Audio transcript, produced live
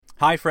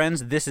Hi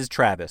friends, this is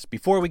Travis.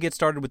 Before we get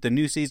started with the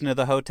new season of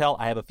The Hotel,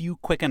 I have a few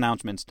quick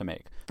announcements to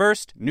make.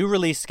 First, new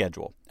release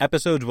schedule.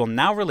 Episodes will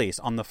now release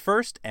on the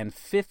 1st and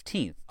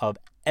 15th of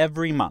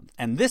every month.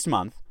 And this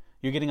month,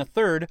 you're getting a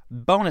third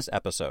bonus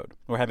episode.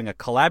 We're having a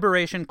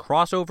collaboration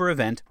crossover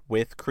event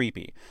with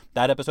Creepy.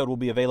 That episode will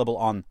be available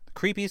on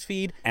Creepy's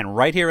feed and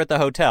right here at The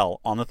Hotel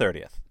on the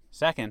 30th.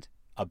 Second,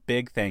 a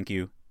big thank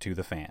you to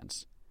the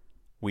fans.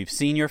 We've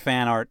seen your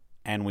fan art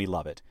and we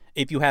love it.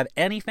 If you have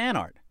any fan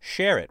art,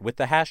 share it with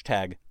the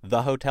hashtag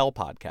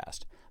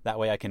 #TheHotelPodcast. That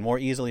way I can more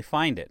easily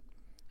find it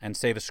and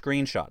save a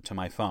screenshot to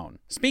my phone.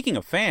 Speaking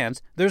of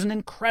fans, there's an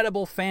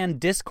incredible fan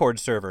Discord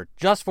server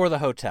just for The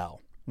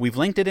Hotel. We've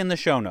linked it in the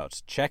show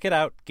notes. Check it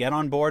out. Get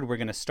on board. We're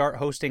going to start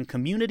hosting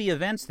community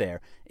events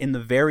there in the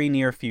very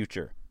near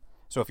future.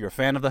 So if you're a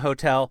fan of The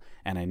Hotel,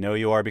 and I know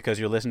you are because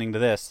you're listening to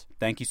this,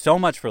 thank you so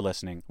much for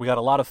listening. We got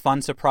a lot of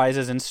fun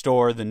surprises in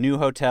store. The new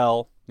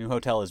hotel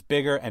is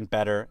bigger and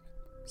better.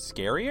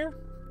 Scarier?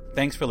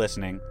 Thanks for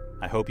listening.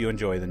 I hope you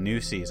enjoy the new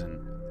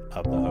season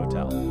of The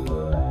Hotel.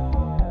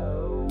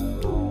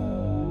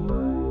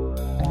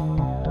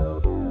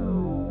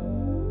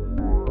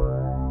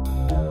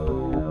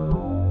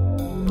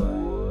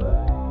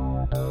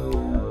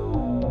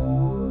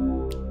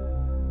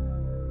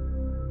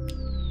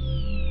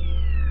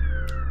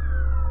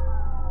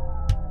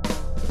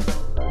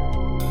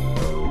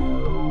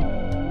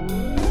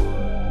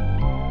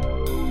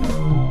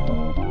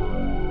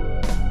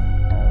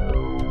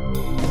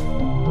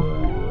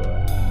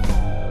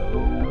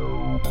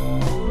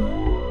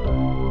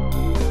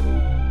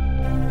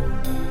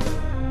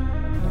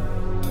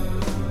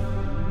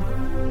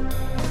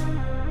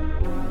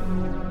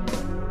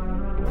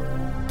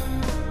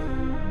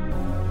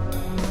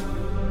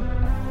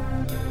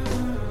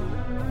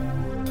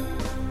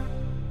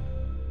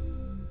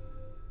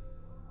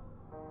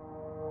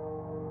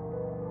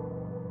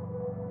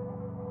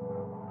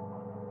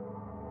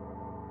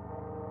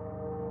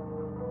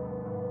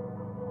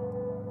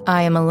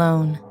 I am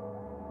alone,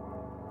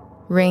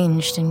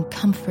 ranged in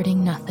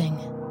comforting nothing,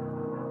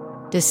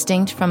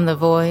 distinct from the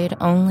void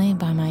only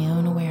by my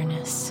own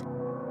awareness.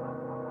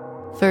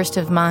 First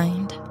of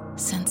mind,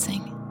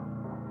 sensing,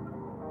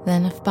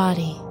 then of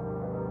body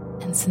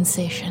and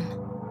sensation.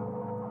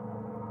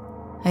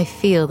 I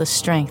feel the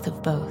strength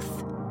of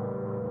both,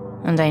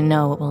 and I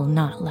know it will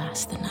not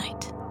last the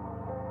night.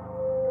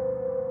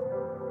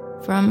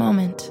 For a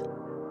moment,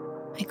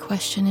 I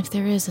question if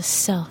there is a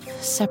self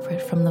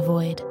separate from the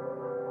void.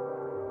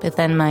 But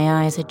then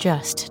my eyes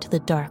adjust to the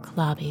dark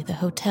lobby the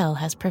hotel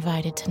has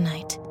provided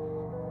tonight.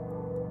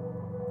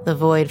 The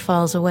void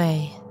falls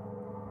away,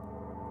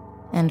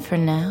 and for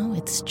now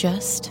it's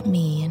just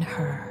me and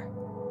her.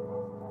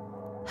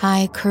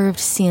 High curved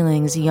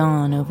ceilings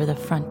yawn over the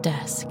front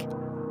desk,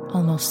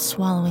 almost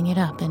swallowing it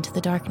up into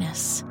the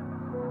darkness.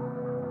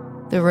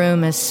 The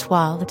room is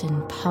swathed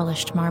in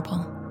polished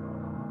marble,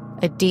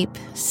 a deep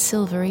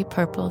silvery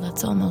purple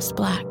that's almost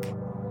black.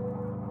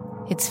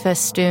 It's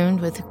festooned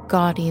with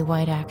gaudy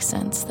white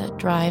accents that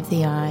drive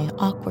the eye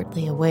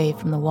awkwardly away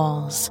from the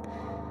walls.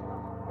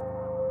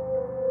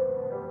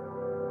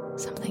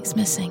 Something's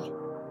missing.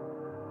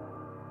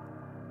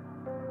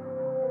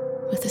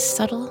 With a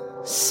subtle,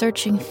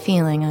 searching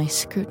feeling, I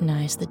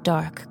scrutinize the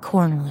dark,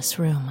 cornerless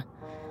room.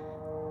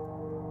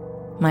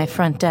 My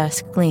front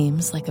desk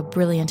gleams like a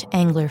brilliant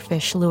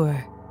anglerfish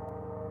lure,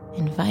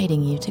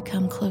 inviting you to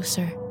come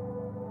closer.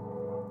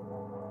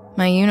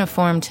 My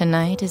uniform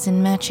tonight is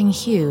in matching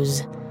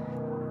hues,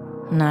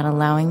 not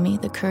allowing me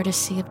the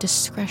courtesy of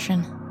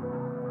discretion.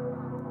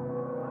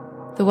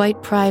 The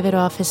white private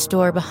office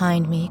door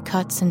behind me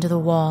cuts into the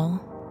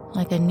wall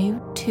like a new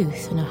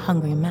tooth in a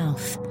hungry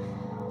mouth.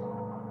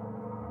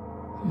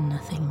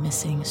 Nothing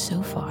missing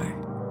so far.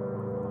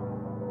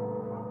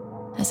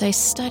 As I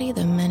study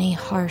the many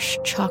harsh,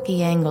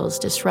 chalky angles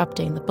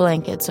disrupting the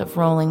blankets of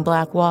rolling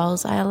black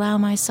walls, I allow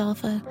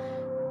myself a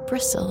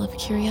bristle of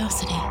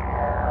curiosity.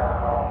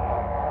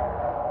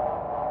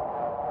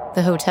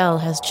 The hotel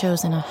has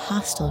chosen a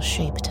hostile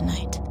shape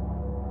tonight.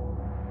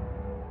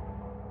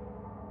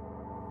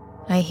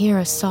 I hear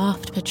a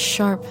soft but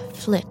sharp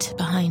flit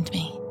behind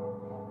me,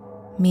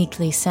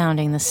 meekly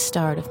sounding the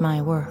start of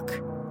my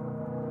work.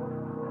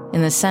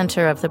 In the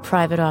center of the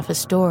private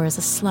office door is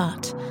a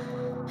slot,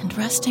 and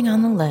resting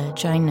on the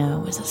ledge I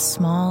know is a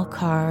small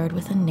card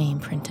with a name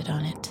printed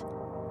on it.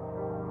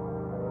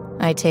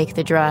 I take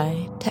the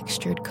dry,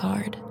 textured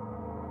card.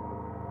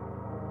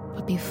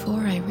 But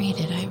before I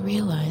read it, I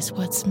realize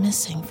what's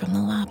missing from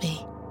the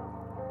lobby.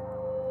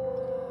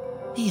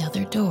 The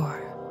other door,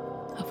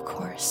 of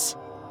course.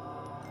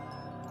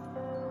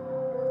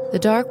 The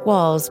dark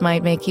walls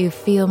might make you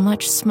feel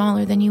much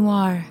smaller than you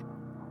are,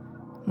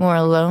 more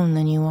alone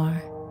than you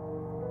are.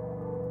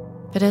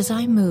 But as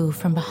I move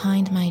from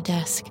behind my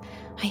desk,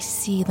 I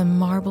see the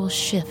marble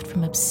shift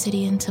from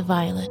obsidian to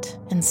violet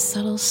in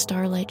subtle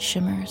starlight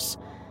shimmers,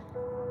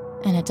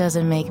 and it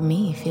doesn't make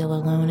me feel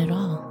alone at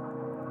all.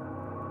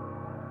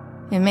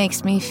 It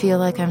makes me feel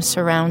like I'm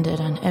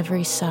surrounded on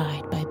every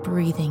side by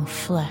breathing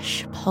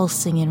flesh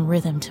pulsing in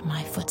rhythm to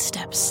my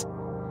footsteps.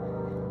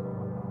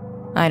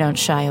 I don't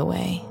shy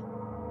away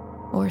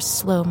or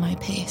slow my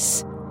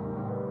pace.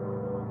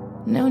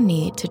 No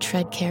need to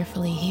tread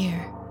carefully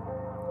here.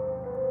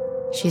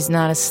 She's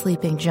not a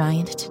sleeping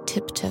giant to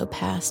tiptoe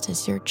past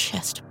as your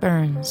chest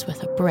burns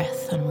with a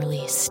breath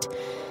unreleased.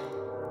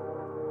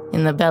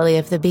 In the belly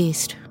of the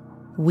beast,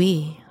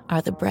 we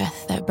are the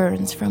breath that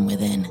burns from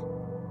within.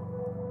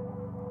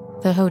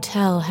 The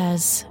hotel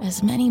has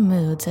as many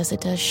moods as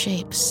it does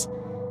shapes,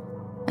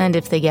 and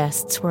if the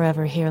guests were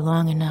ever here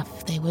long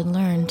enough, they would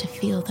learn to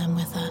feel them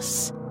with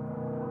us.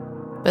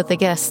 But the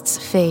guests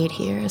fade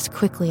here as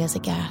quickly as a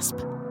gasp,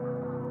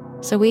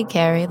 so we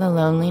carry the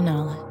lonely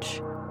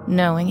knowledge,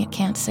 knowing it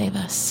can't save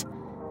us.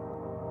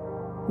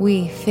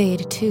 We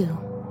fade too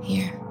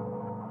here.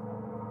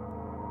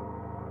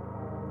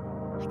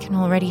 I can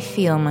already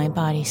feel my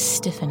body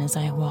stiffen as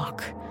I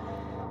walk.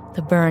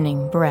 The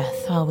burning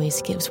breath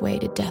always gives way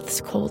to death's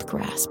cold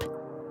grasp.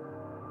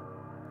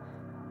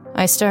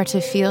 I start to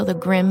feel the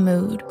grim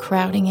mood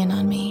crowding in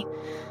on me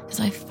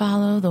as I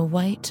follow the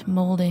white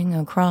molding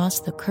across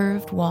the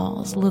curved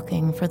walls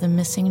looking for the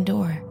missing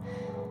door.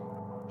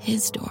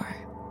 His door.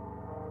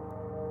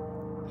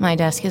 My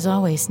desk is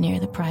always near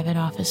the private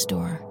office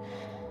door,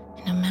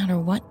 and no matter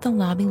what the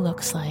lobby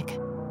looks like,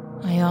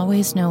 I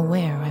always know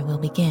where I will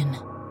begin.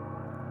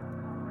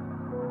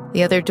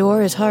 The other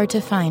door is hard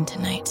to find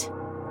tonight.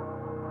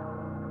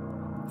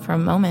 For a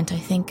moment, I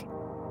think,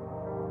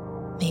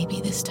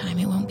 maybe this time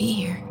it won't be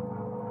here.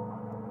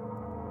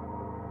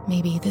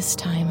 Maybe this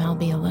time I'll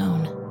be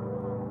alone.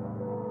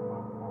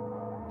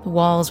 The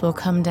walls will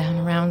come down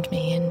around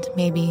me, and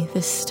maybe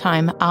this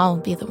time I'll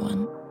be the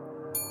one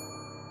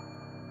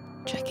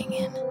checking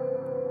in.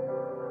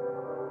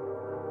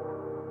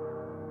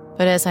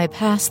 But as I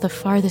pass the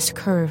farthest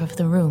curve of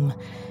the room,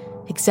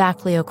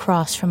 exactly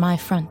across from my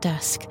front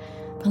desk,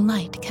 the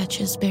light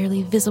catches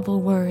barely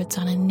visible words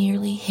on a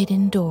nearly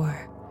hidden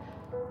door.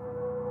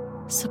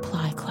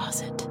 Supply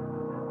closet.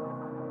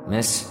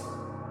 Miss?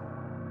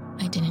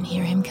 I didn't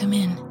hear him come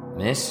in.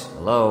 Miss?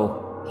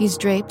 Hello? He's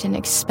draped in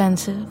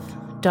expensive,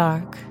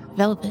 dark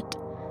velvet,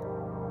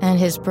 and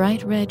his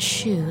bright red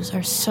shoes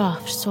are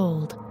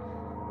soft-soled.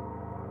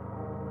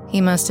 He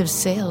must have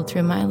sailed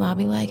through my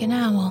lobby like an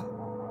owl.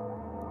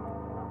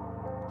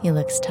 He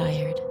looks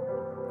tired.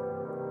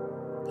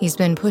 He's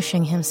been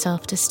pushing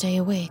himself to stay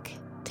awake,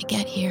 to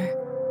get here,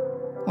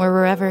 or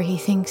wherever he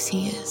thinks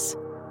he is.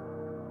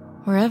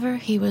 Wherever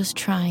he was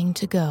trying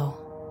to go.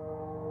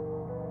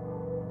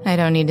 I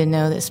don't need to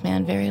know this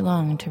man very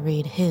long to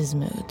read his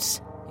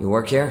moods. You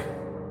work here?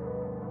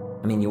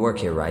 I mean, you work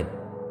here, right?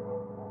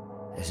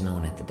 There's no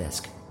one at the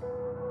desk.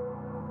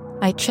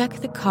 I check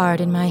the card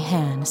in my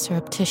hand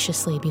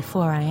surreptitiously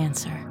before I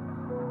answer.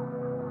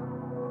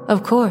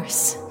 Of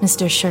course,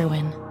 Mr.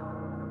 Sherwin,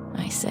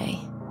 I say.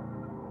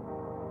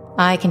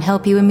 I can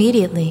help you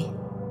immediately.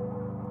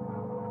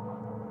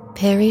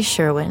 Perry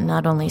Sherwin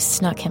not only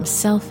snuck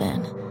himself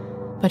in,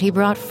 but he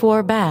brought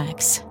 4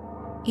 bags,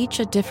 each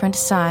a different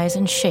size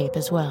and shape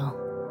as well.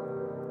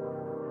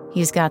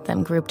 He's got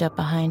them grouped up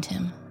behind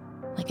him,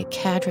 like a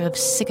cadre of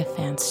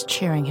sycophants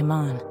cheering him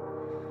on.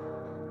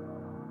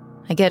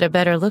 I get a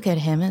better look at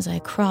him as I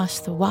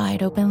cross the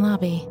wide-open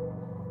lobby.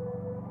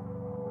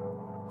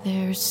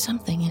 There's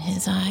something in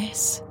his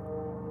eyes,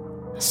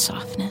 a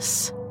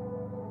softness.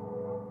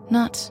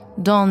 Not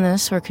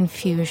dullness or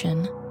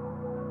confusion,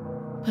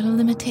 but a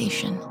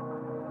limitation.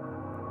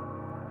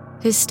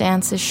 His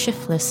stance is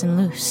shiftless and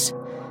loose.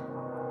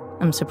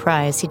 I'm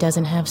surprised he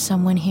doesn't have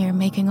someone here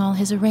making all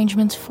his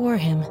arrangements for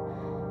him.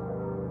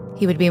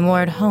 He would be more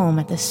at home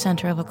at the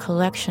center of a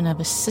collection of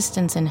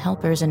assistants and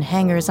helpers and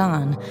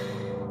hangers-on,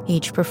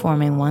 each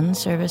performing one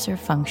service or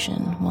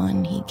function,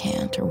 one he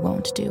can't or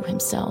won't do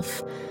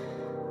himself.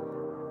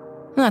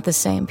 Not the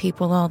same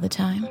people all the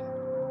time,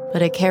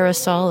 but a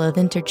carousel of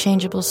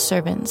interchangeable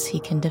servants he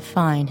can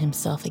define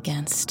himself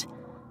against.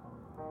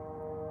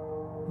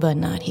 But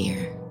not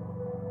here.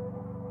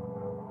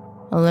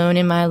 Alone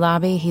in my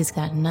lobby, he's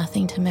got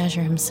nothing to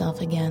measure himself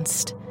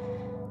against,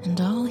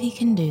 and all he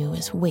can do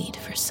is wait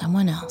for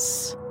someone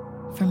else,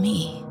 for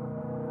me,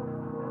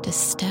 to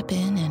step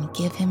in and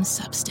give him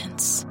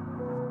substance.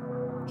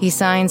 He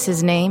signs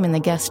his name in the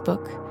guest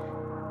book,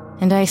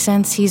 and I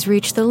sense he's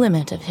reached the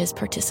limit of his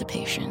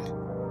participation.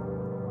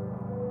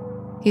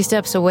 He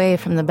steps away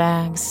from the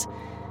bags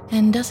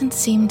and doesn't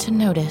seem to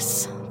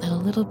notice that a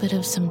little bit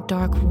of some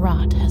dark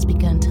rot has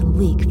begun to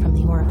leak from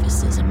the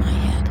orifices in my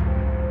head.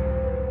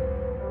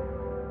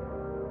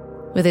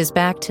 With his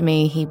back to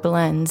me, he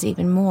blends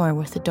even more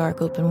with the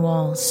dark open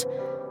walls.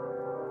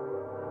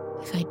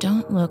 If I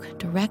don't look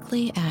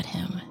directly at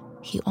him,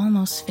 he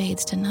almost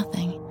fades to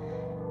nothing,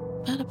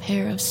 but a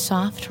pair of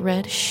soft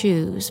red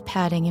shoes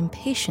padding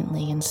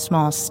impatiently in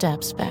small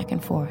steps back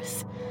and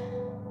forth.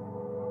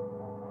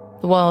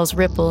 The walls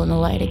ripple in the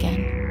light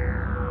again.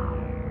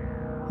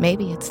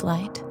 Maybe it's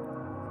light,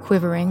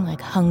 quivering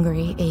like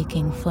hungry,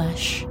 aching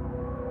flesh.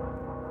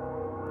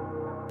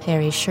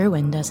 Perry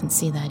Sherwin doesn't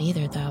see that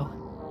either, though.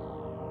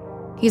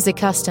 He's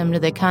accustomed to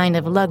the kind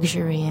of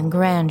luxury and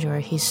grandeur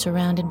he's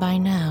surrounded by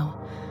now.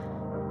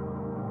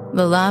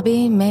 The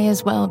lobby may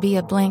as well be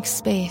a blank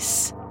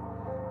space,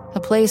 a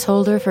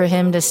placeholder for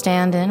him to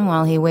stand in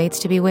while he waits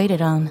to be waited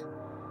on.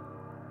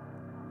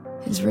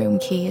 His room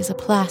key is a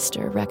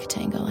plaster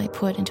rectangle I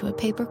put into a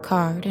paper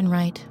card and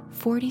write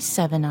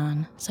 47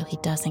 on so he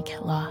doesn't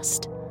get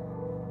lost.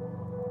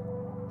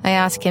 I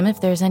ask him if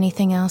there's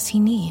anything else he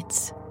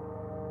needs.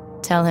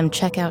 Tell him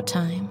checkout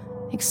time,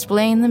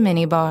 explain the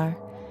minibar,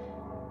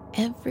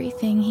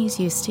 everything he's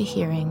used to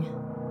hearing,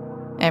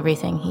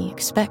 everything he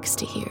expects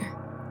to hear.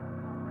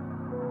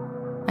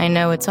 I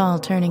know it's all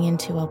turning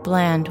into a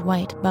bland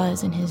white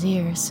buzz in his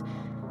ears.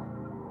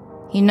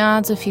 He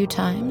nods a few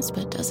times,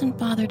 but doesn't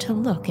bother to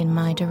look in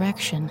my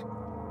direction.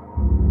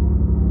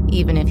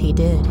 Even if he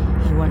did,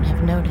 he wouldn't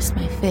have noticed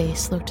my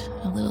face looked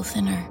a little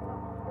thinner,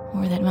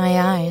 or that my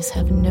eyes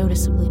have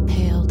noticeably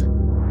paled.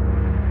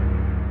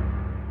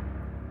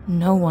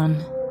 No one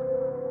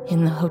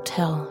in the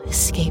hotel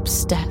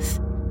escapes death.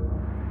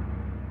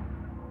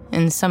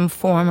 In some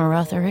form or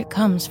other, it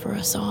comes for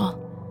us all.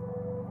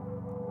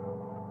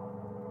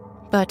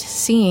 But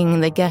seeing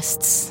the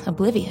guest's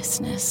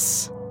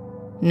obliviousness,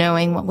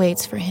 knowing what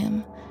waits for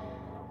him,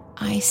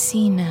 I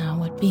see now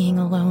what being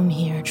alone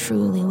here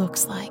truly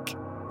looks like.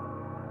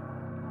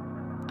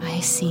 I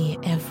see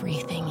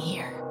everything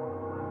here.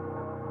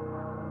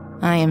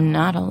 I am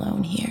not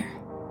alone here.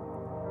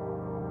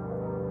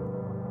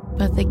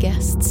 But the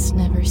guests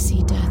never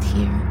see death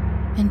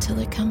here until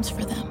it comes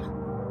for them.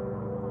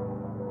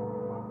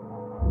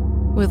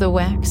 With a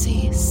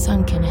waxy,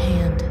 sunken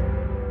hand,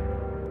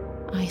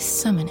 I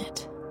summon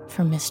it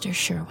for Mr.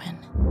 Sherwin.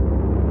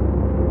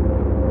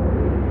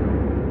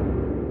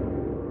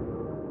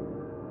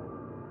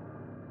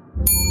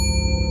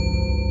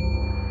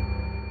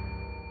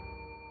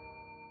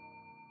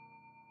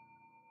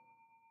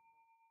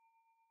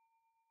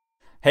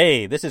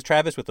 Hey, this is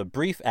Travis with a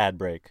brief ad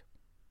break.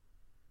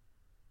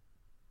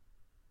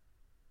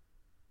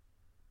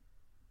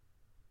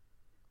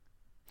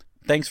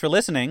 Thanks for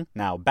listening.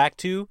 Now back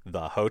to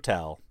the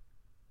hotel.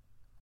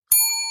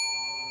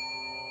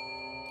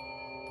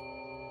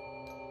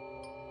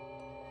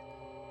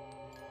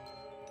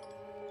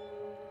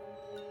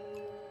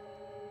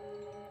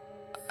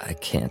 I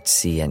can't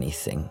see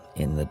anything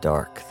in the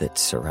dark that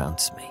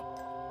surrounds me.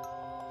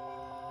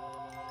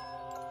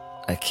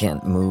 I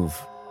can't move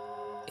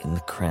in the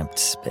cramped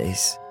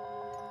space.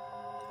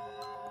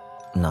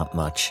 Not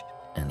much,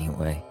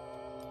 anyway.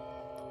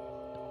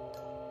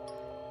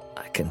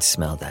 I can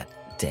smell that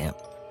damp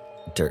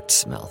dirt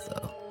smell,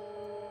 though.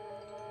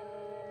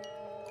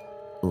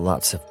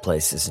 Lots of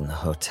places in the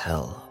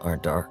hotel are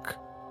dark.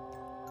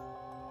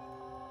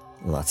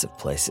 Lots of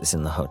places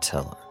in the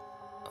hotel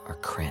are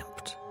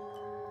cramped.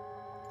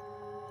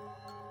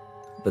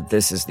 But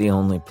this is the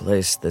only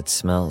place that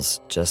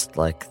smells just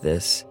like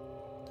this.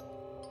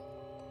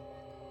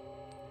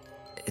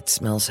 It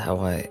smells how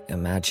I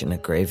imagine a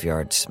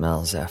graveyard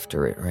smells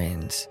after it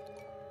rains.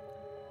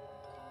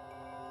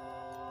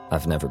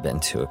 I've never been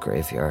to a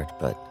graveyard,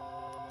 but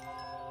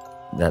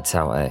that's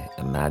how I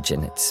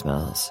imagine it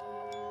smells.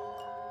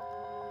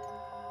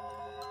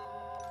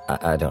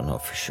 I don't know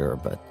for sure,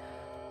 but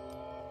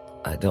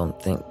I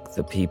don't think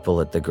the people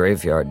at the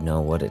graveyard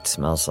know what it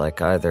smells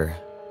like either.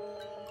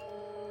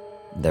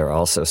 They're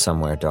also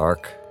somewhere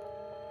dark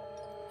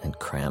and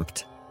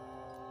cramped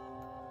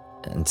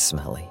and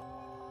smelly.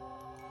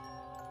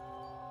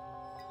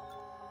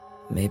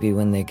 Maybe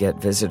when they get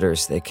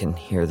visitors, they can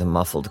hear the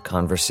muffled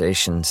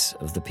conversations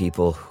of the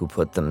people who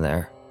put them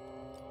there.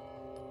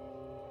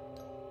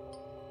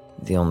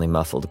 The only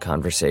muffled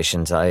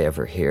conversations I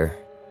ever hear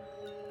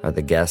are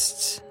the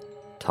guests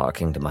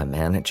talking to my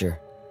manager.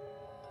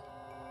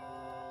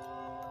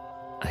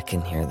 I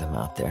can hear them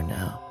out there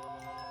now.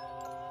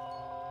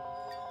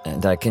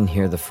 And I can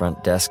hear the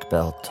front desk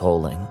bell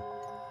tolling,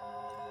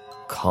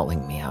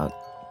 calling me out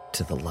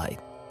to the light.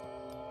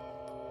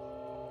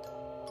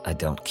 I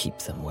don't keep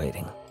them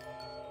waiting.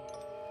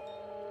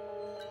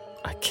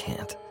 I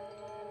can't.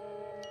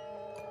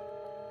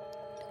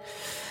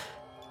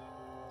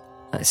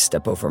 I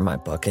step over my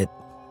bucket,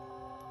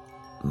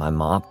 my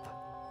mop.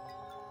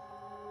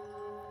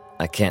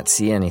 I can't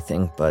see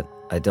anything, but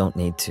I don't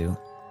need to.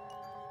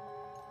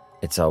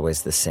 It's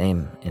always the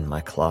same in my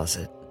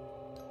closet.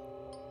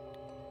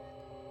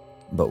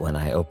 But when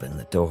I open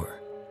the door,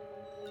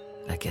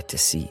 I get to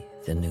see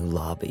the new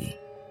lobby.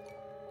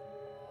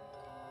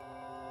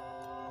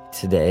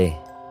 Today,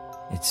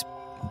 it's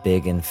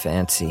big and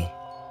fancy.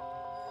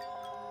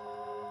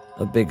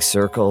 A big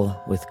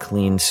circle with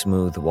clean,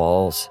 smooth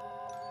walls.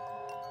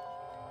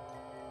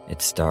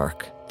 It's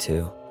dark,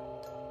 too.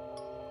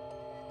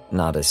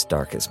 Not as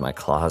dark as my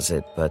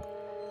closet, but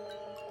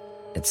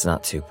it's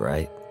not too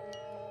bright.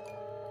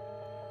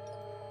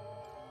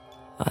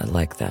 I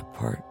like that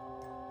part.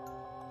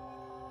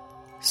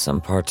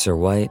 Some parts are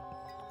white,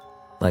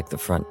 like the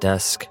front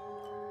desk.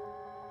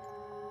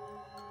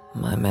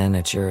 My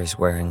manager is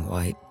wearing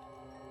white.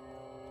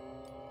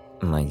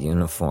 My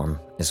uniform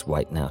is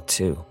white now,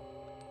 too.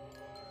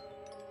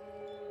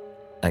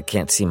 I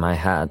can't see my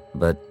hat,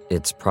 but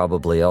it's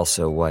probably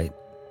also white.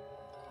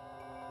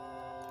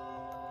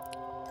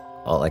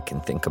 all I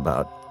can think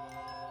about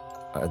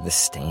are the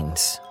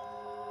stains.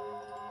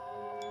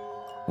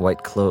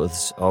 White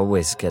clothes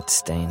always get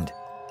stained.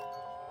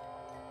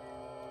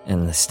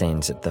 And the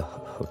stains at the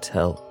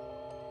hotel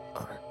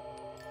are...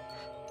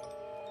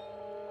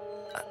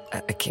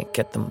 I can't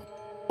get them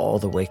all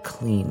the way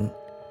clean.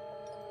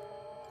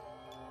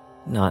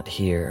 Not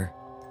here.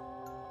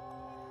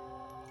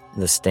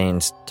 The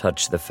stains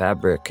touch the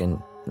fabric,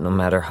 and no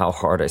matter how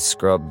hard I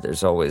scrub,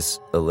 there's always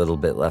a little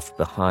bit left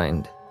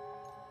behind.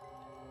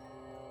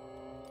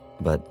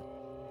 But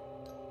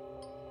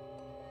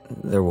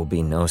there will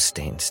be no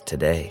stains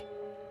today.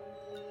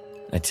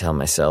 I tell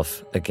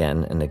myself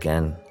again and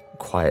again,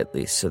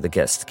 quietly, so the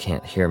guest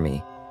can't hear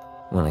me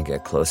when I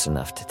get close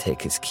enough to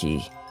take his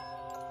key.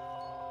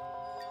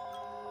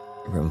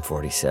 Room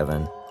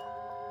 47.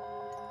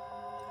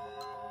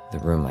 The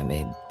room I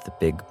made the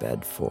big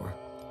bed for.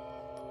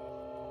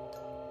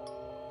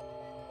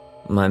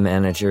 My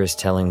manager is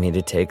telling me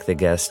to take the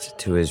guest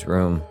to his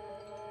room,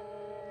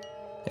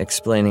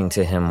 explaining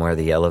to him where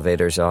the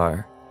elevators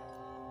are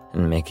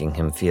and making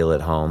him feel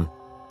at home.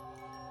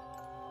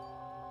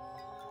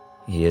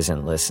 He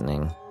isn't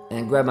listening.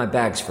 And grab my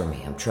bags for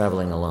me. I'm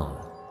traveling alone.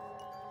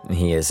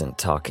 He isn't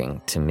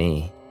talking to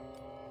me.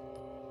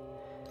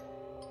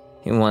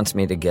 He wants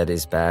me to get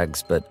his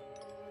bags, but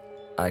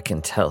I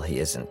can tell he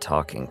isn't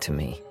talking to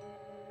me.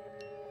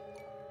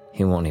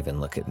 He won't even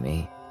look at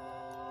me.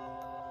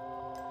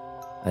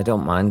 I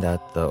don't mind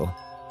that, though.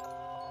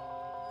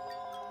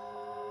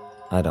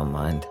 I don't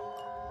mind.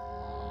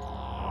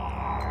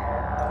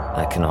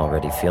 I can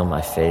already feel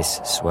my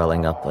face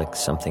swelling up like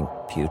something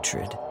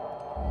putrid.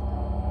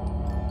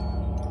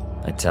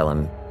 I tell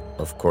him,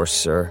 "Of course,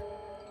 sir.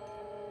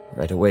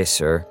 Right away,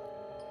 sir."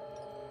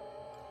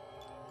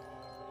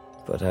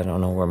 But I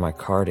don't know where my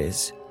cart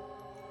is.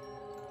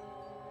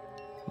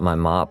 My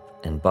mop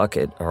and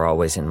bucket are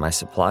always in my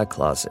supply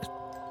closet,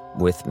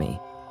 with me.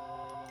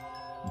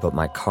 But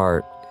my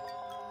cart...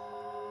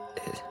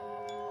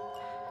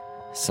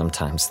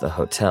 Sometimes the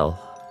hotel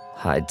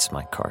hides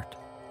my cart.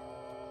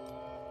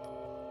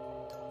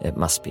 It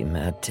must be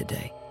mad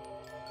today.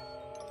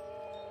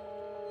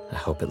 I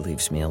hope it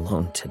leaves me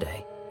alone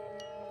today.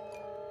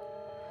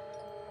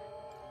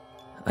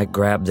 I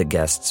grab the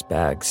guests'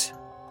 bags.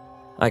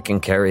 I can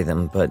carry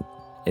them, but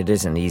it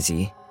isn't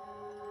easy.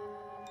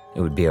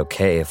 It would be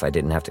okay if I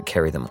didn't have to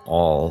carry them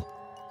all.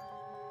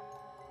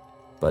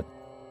 But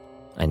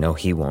I know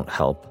he won't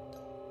help.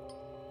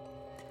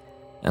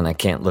 And I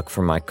can't look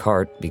for my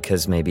cart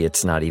because maybe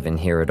it's not even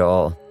here at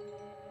all.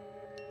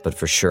 But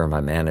for sure my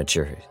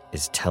manager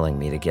is telling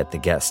me to get the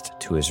guest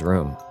to his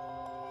room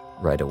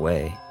right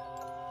away.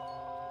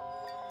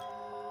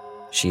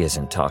 She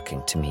isn't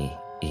talking to me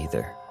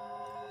either.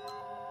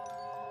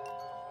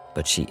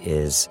 But she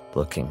is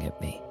looking at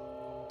me.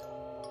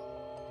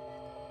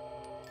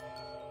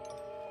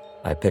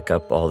 I pick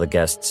up all the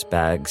guests'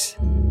 bags,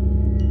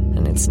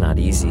 and it's not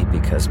easy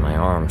because my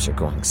arms are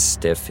going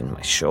stiff in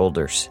my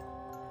shoulders.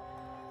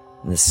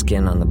 And the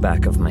skin on the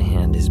back of my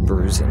hand is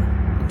bruising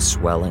and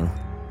swelling.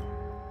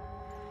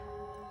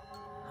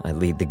 I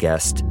lead the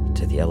guest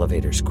to the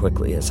elevator as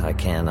quickly as I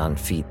can on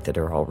feet that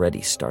are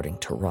already starting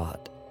to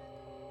rot.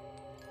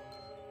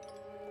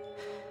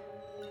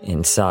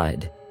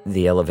 Inside,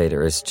 the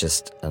elevator is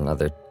just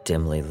another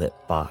dimly lit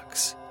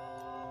box.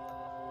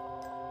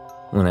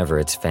 Whenever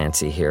it's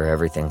fancy here,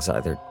 everything's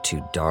either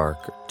too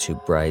dark or too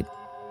bright.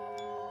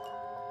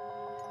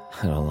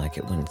 I don't like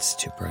it when it's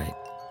too bright.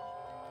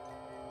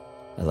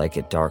 I like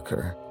it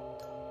darker.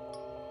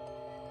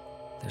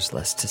 There's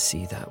less to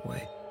see that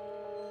way.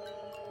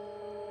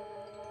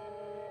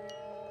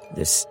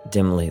 This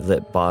dimly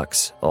lit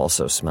box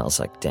also smells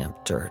like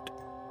damp dirt,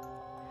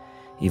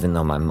 even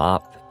though my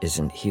mop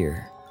isn't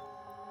here.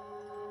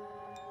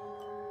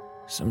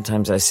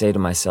 Sometimes I say to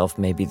myself,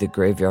 maybe the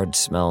graveyard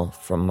smell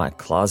from my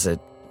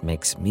closet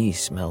makes me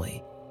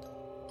smelly.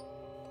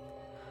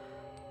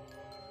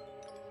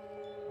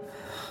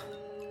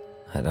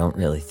 I don't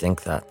really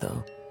think that,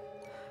 though.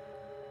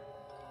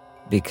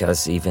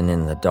 Because even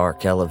in the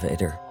dark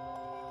elevator,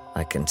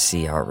 I can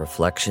see our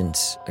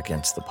reflections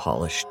against the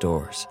polished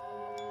doors.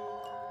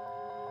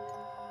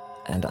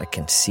 And I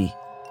can see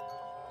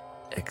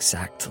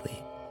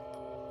exactly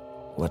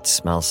what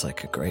smells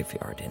like a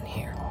graveyard in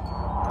here.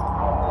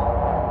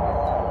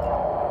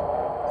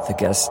 The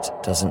guest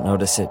doesn't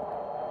notice it,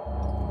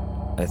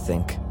 I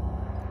think.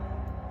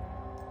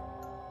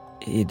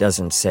 He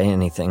doesn't say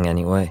anything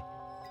anyway.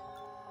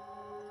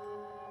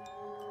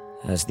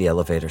 As the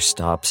elevator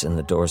stops and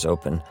the doors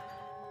open,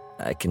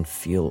 I can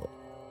feel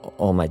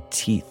all my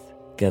teeth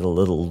get a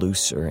little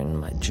looser in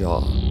my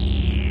jaw.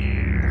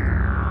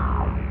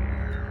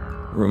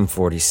 Room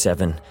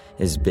 47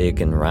 is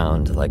big and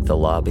round like the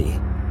lobby.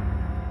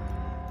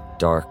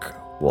 Dark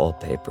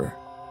wallpaper.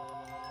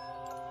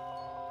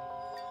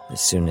 As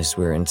soon as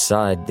we're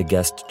inside, the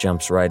guest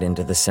jumps right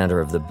into the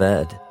center of the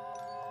bed.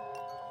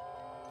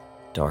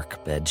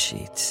 Dark bed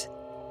sheets.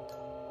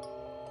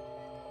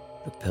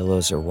 The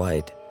pillows are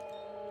white.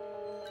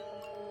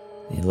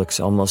 He looks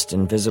almost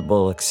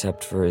invisible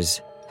except for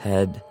his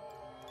head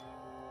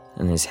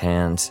and his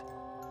hands,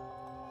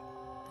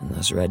 and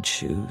those red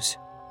shoes.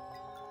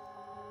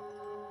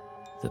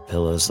 The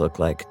pillows look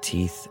like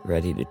teeth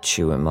ready to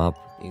chew him up.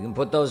 You can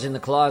put those in the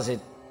closet.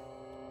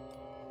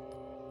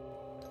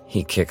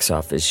 He kicks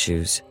off his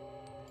shoes.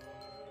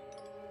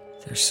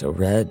 They're so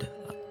red,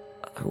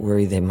 I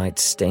worry they might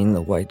stain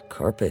the white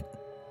carpet.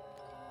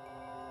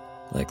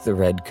 Like the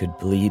red could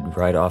bleed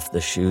right off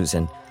the shoes,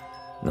 and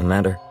no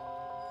matter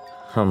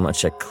how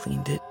much I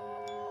cleaned it,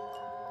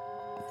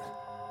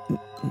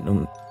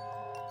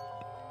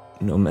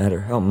 no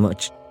matter how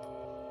much...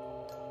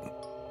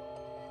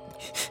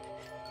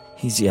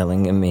 He's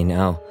yelling at me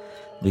now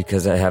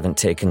because I haven't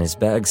taken his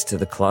bags to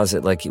the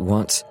closet like he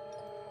wants.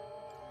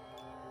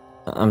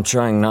 I'm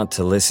trying not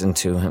to listen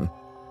to him.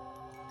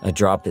 I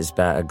drop his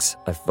bags.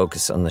 I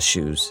focus on the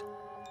shoes.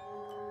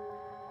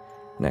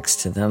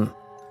 Next to them,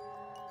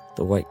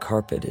 the white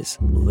carpet is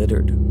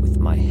littered with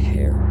my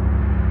hair.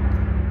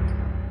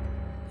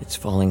 It's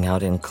falling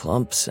out in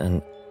clumps,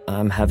 and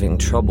I'm having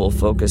trouble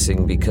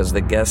focusing because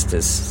the guest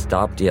has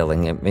stopped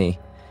yelling at me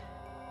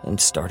and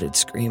started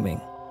screaming.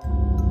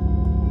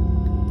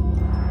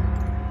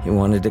 He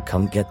wanted to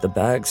come get the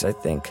bags, I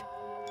think,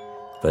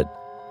 but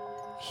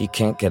he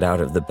can't get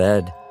out of the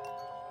bed.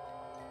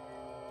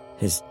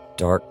 His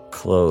dark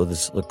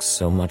clothes look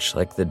so much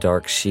like the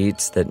dark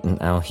sheets that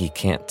now he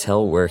can't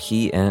tell where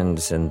he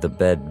ends and the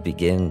bed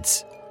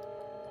begins.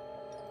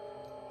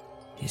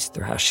 He's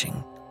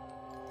thrashing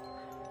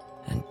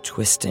and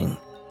twisting,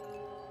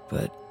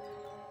 but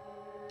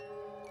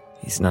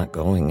he's not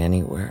going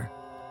anywhere.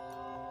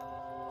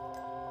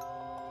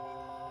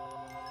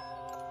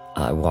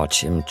 I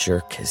watch him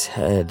jerk his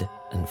head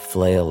and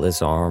flail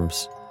his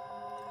arms.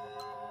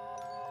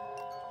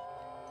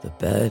 The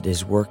bed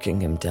is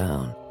working him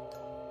down,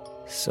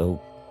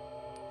 so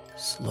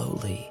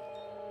slowly.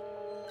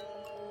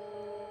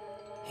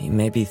 He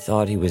maybe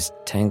thought he was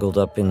tangled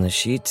up in the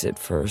sheets at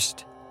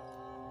first,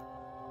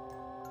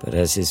 but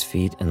as his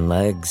feet and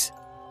legs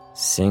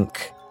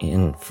sink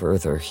in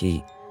further,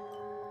 he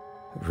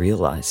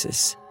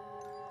realizes.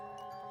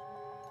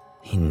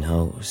 He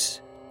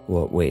knows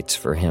what waits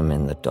for him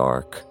in the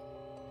dark,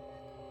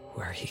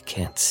 where he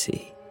can't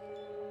see.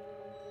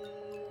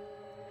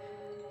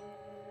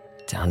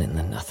 Down in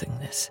the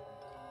nothingness.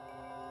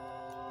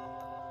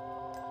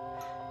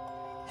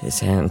 His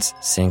hands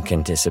sink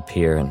and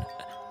disappear, and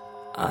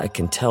I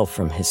can tell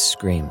from his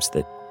screams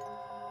that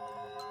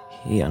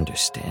he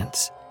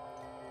understands.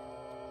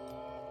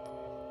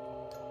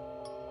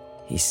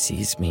 He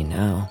sees me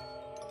now.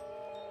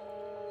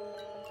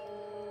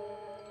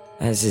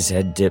 As his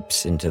head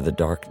dips into the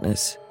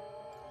darkness,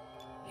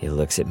 he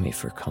looks at me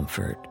for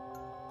comfort.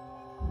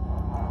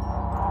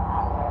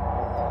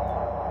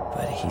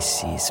 But he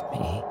sees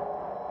me.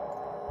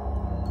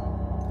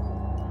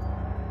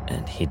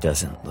 And he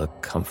doesn't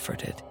look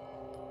comforted.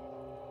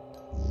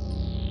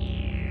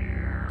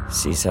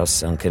 Sees how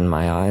sunken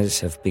my eyes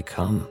have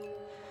become,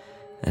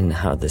 and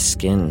how the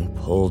skin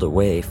pulled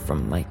away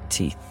from my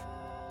teeth.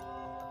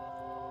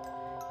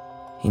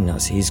 He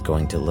knows he's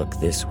going to look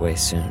this way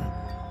soon.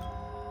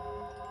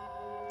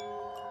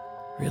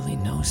 Really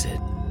knows it.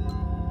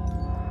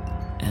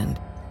 And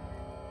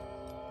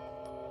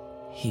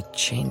he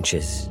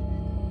changes,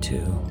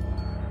 too.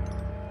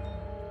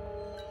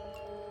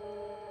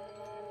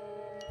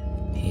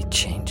 He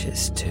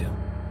changes, too.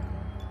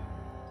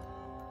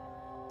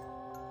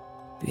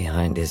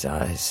 Behind his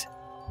eyes,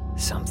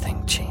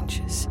 something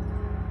changes.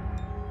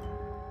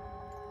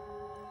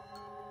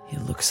 He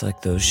looks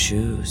like those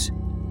shoes.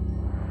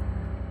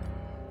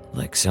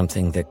 Like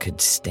something that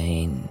could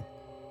stain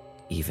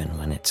even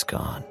when it's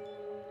gone.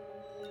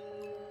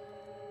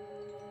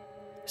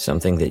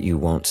 Something that you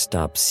won't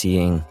stop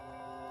seeing,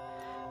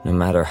 no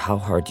matter how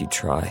hard you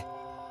try.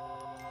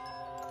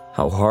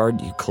 How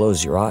hard you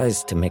close your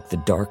eyes to make the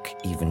dark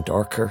even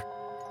darker.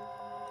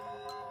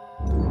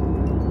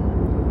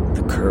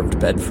 The curved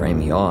bed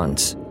frame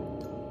yawns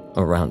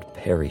around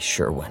Perry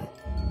Sherwin,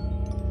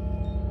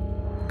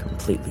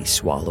 completely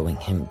swallowing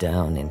him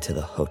down into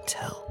the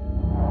hotel.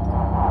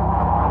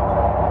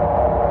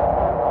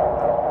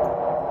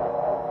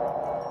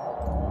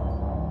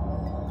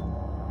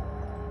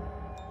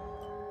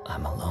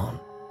 I'm alone.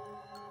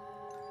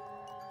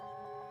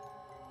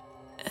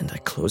 And I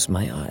close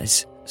my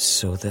eyes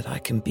so that I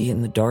can be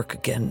in the dark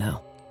again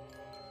now.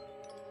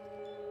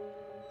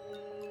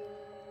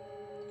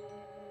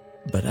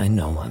 But I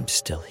know I'm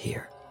still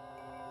here.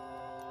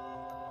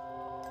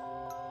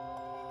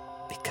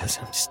 Because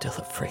I'm still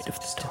afraid of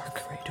the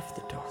dark.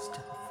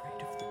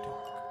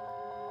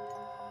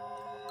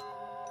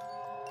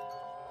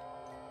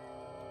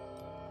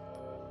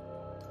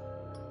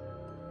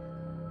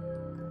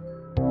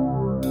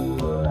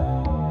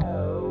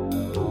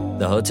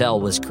 The Hotel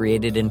was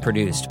created and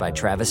produced by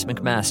Travis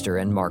McMaster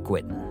and Mark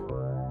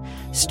Whitten,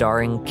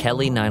 starring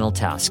Kelly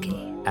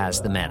Nineltowski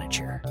as the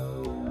manager,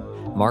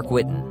 Mark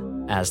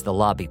Whitten as the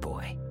lobby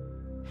boy,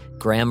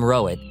 Graham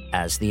Rowett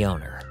as the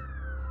owner,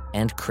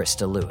 and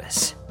Krista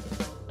Lewis.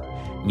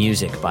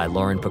 Music by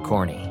Lauren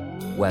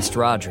Picorni, West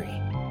Rodri,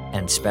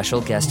 and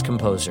special guest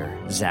composer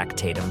Zach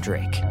Tatum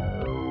Drake.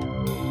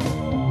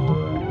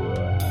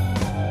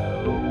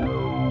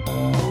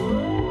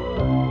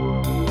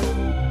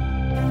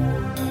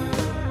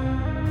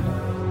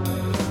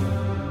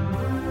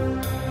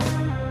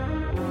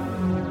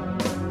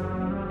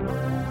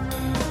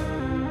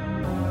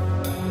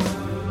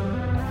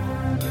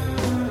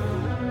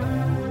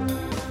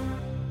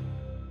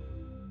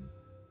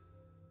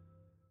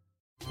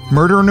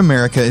 Murder in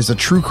America is a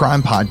true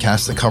crime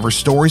podcast that covers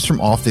stories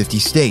from all 50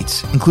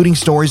 states, including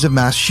stories of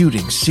mass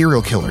shootings,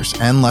 serial killers,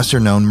 and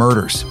lesser-known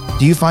murders.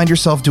 Do you find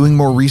yourself doing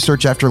more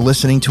research after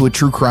listening to a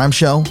true crime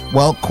show?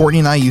 Well, Courtney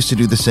and I used to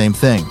do the same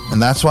thing,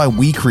 and that's why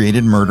we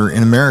created Murder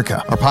in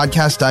America. Our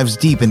podcast dives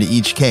deep into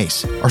each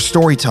case. Our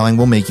storytelling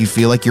will make you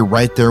feel like you're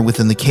right there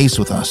within the case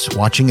with us,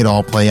 watching it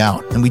all play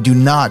out, and we do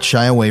not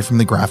shy away from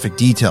the graphic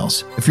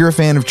details. If you're a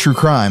fan of true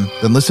crime,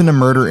 then listen to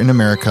Murder in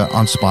America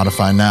on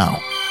Spotify now.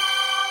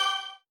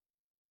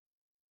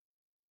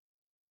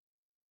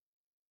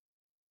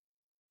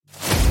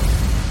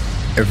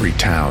 Every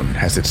town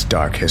has its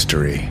dark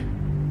history.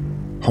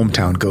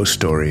 Hometown Ghost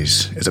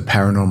Stories is a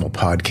paranormal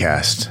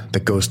podcast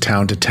that goes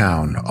town to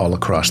town all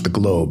across the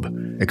globe,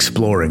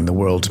 exploring the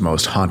world's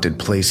most haunted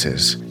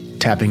places,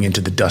 tapping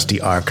into the dusty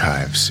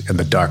archives and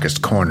the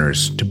darkest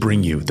corners to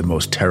bring you the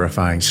most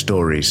terrifying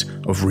stories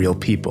of real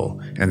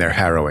people and their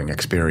harrowing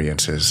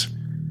experiences.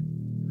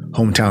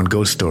 Hometown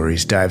Ghost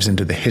Stories dives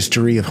into the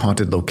history of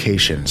haunted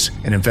locations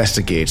and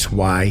investigates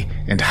why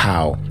and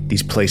how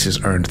these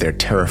places earned their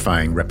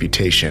terrifying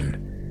reputation.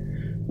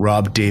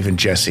 Rob, Dave, and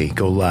Jesse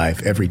go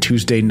live every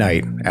Tuesday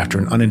night after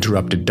an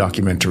uninterrupted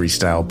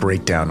documentary-style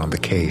breakdown on the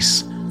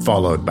case,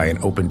 followed by an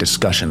open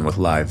discussion with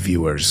live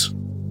viewers.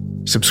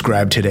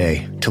 Subscribe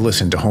today to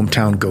listen to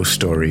Hometown Ghost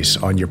Stories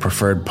on your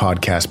preferred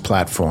podcast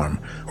platform,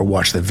 or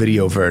watch the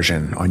video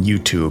version on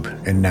YouTube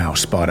and now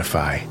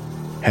Spotify.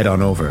 Head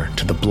on over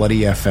to the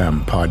Bloody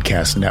FM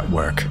podcast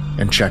network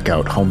and check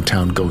out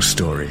Hometown Ghost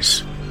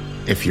Stories,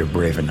 if you're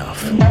brave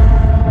enough.